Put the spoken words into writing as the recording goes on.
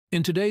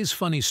In today's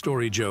funny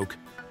story joke,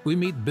 we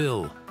meet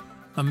Bill,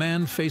 a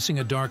man facing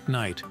a dark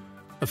night,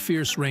 a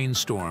fierce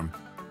rainstorm,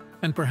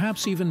 and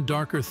perhaps even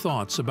darker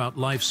thoughts about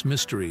life's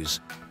mysteries.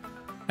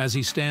 As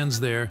he stands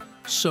there,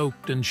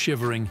 soaked and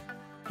shivering,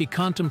 he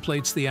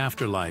contemplates the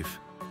afterlife.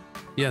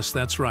 Yes,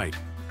 that's right.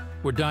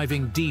 We're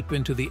diving deep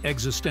into the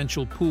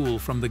existential pool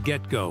from the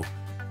get-go.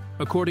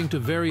 According to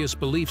various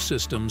belief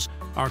systems,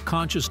 our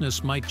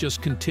consciousness might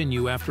just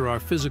continue after our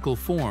physical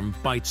form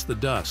bites the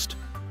dust.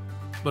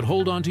 But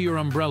hold on to your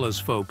umbrellas,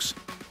 folks,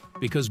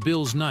 because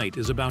Bill's night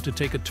is about to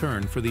take a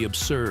turn for the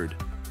absurd.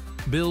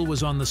 Bill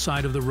was on the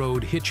side of the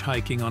road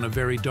hitchhiking on a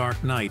very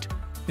dark night,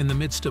 in the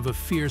midst of a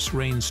fierce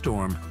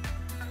rainstorm.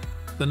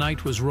 The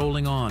night was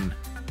rolling on,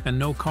 and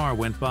no car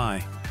went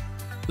by.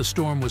 The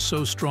storm was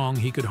so strong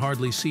he could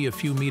hardly see a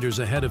few meters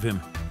ahead of him.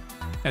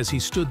 As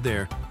he stood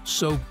there,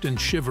 soaked and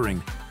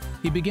shivering,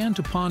 he began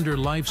to ponder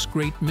life's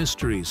great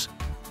mysteries,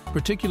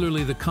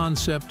 particularly the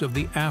concept of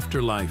the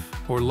afterlife,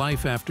 or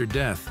life after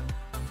death.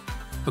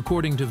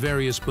 According to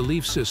various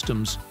belief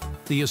systems,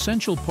 the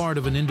essential part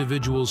of an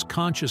individual's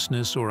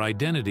consciousness or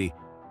identity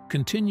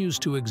continues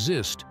to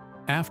exist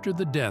after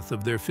the death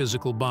of their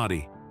physical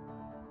body.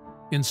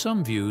 In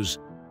some views,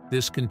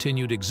 this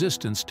continued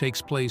existence takes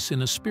place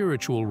in a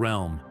spiritual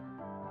realm,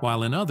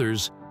 while in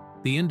others,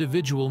 the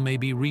individual may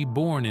be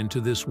reborn into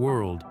this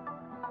world,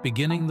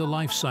 beginning the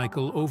life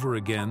cycle over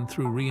again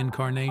through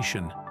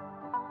reincarnation.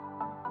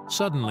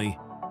 Suddenly,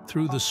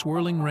 through the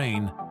swirling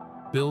rain,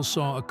 Bill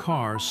saw a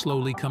car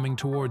slowly coming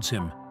towards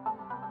him.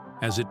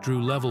 As it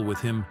drew level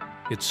with him,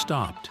 it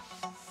stopped.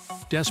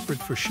 Desperate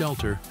for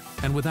shelter,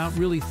 and without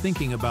really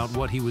thinking about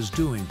what he was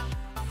doing,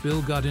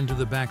 Bill got into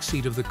the back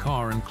seat of the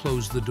car and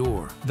closed the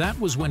door. That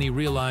was when he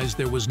realized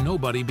there was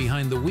nobody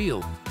behind the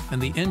wheel,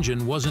 and the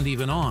engine wasn't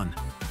even on.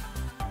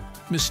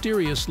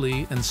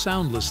 Mysteriously and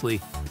soundlessly,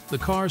 the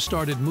car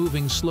started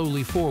moving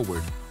slowly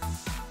forward.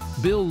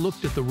 Bill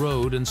looked at the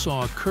road and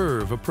saw a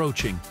curve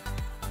approaching.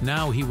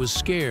 Now he was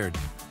scared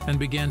and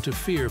began to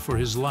fear for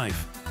his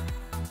life.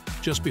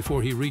 Just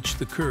before he reached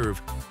the curve,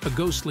 a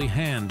ghostly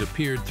hand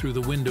appeared through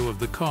the window of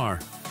the car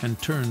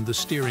and turned the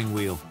steering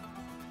wheel.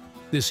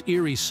 This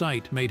eerie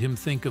sight made him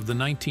think of the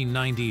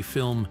 1990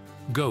 film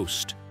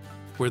Ghost,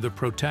 where the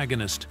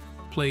protagonist,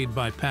 played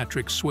by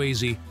Patrick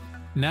Swayze,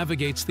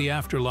 navigates the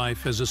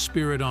afterlife as a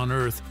spirit on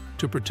Earth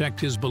to protect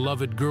his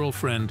beloved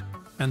girlfriend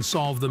and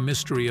solve the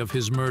mystery of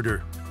his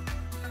murder.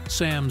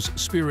 Sam's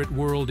spirit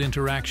world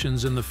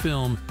interactions in the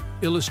film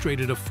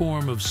illustrated a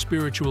form of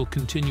spiritual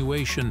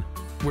continuation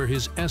where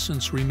his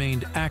essence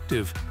remained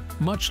active,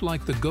 much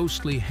like the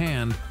ghostly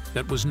hand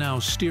that was now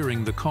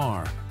steering the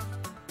car.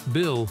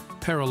 Bill,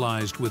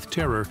 paralyzed with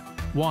terror,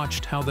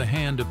 watched how the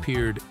hand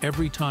appeared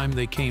every time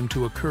they came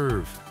to a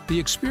curve. The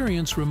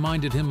experience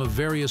reminded him of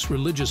various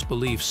religious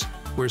beliefs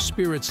where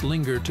spirits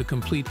linger to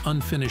complete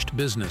unfinished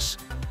business,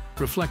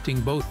 reflecting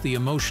both the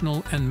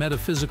emotional and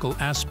metaphysical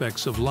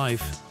aspects of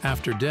life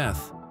after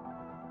death.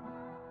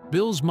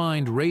 Bill's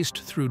mind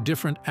raced through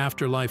different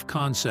afterlife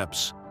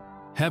concepts: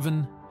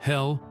 heaven,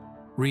 hell,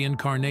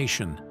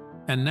 reincarnation,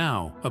 and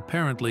now,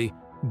 apparently,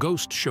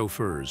 ghost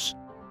chauffeurs.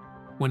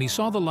 When he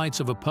saw the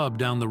lights of a pub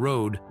down the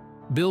road,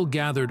 Bill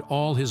gathered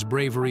all his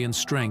bravery and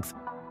strength,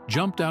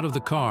 jumped out of the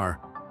car,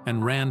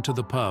 and ran to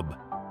the pub.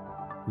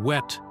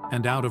 Wet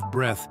and out of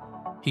breath,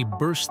 he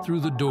burst through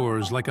the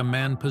doors like a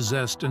man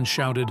possessed and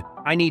shouted,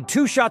 "I need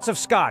 2 shots of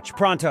scotch,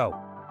 pronto!"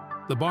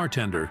 The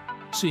bartender,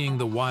 seeing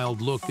the wild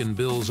look in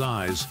Bill's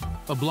eyes,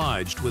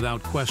 obliged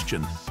without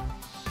question.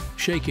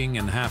 Shaking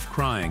and half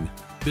crying,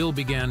 Bill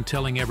began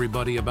telling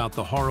everybody about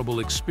the horrible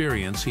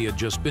experience he had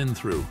just been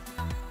through.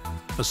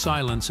 A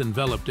silence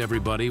enveloped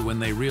everybody when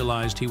they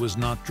realized he was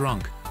not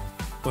drunk,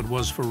 but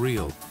was for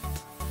real.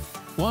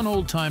 One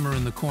old-timer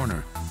in the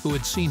corner, who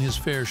had seen his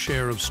fair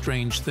share of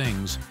strange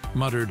things,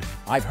 muttered,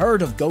 "I've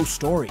heard of ghost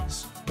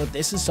stories, but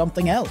this is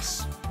something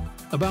else."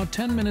 About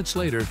 10 minutes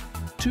later,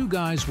 2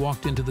 guys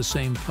walked into the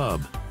same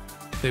pub.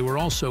 They were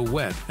also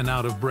wet and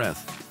out of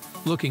breath,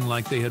 looking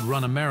like they had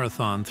run a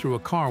marathon through a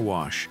car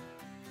wash.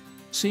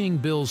 Seeing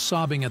Bill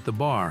sobbing at the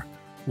bar,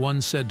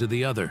 one said to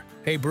the other,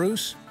 "Hey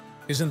Bruce,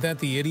 isn't that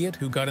the idiot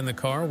who got in the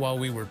car while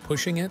we were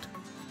pushing it?"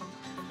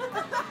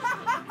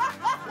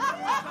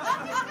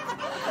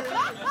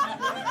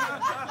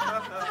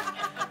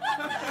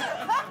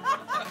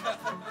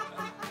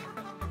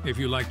 If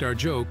you liked our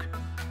joke,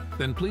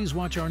 then please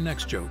watch our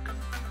next joke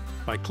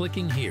by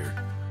clicking here.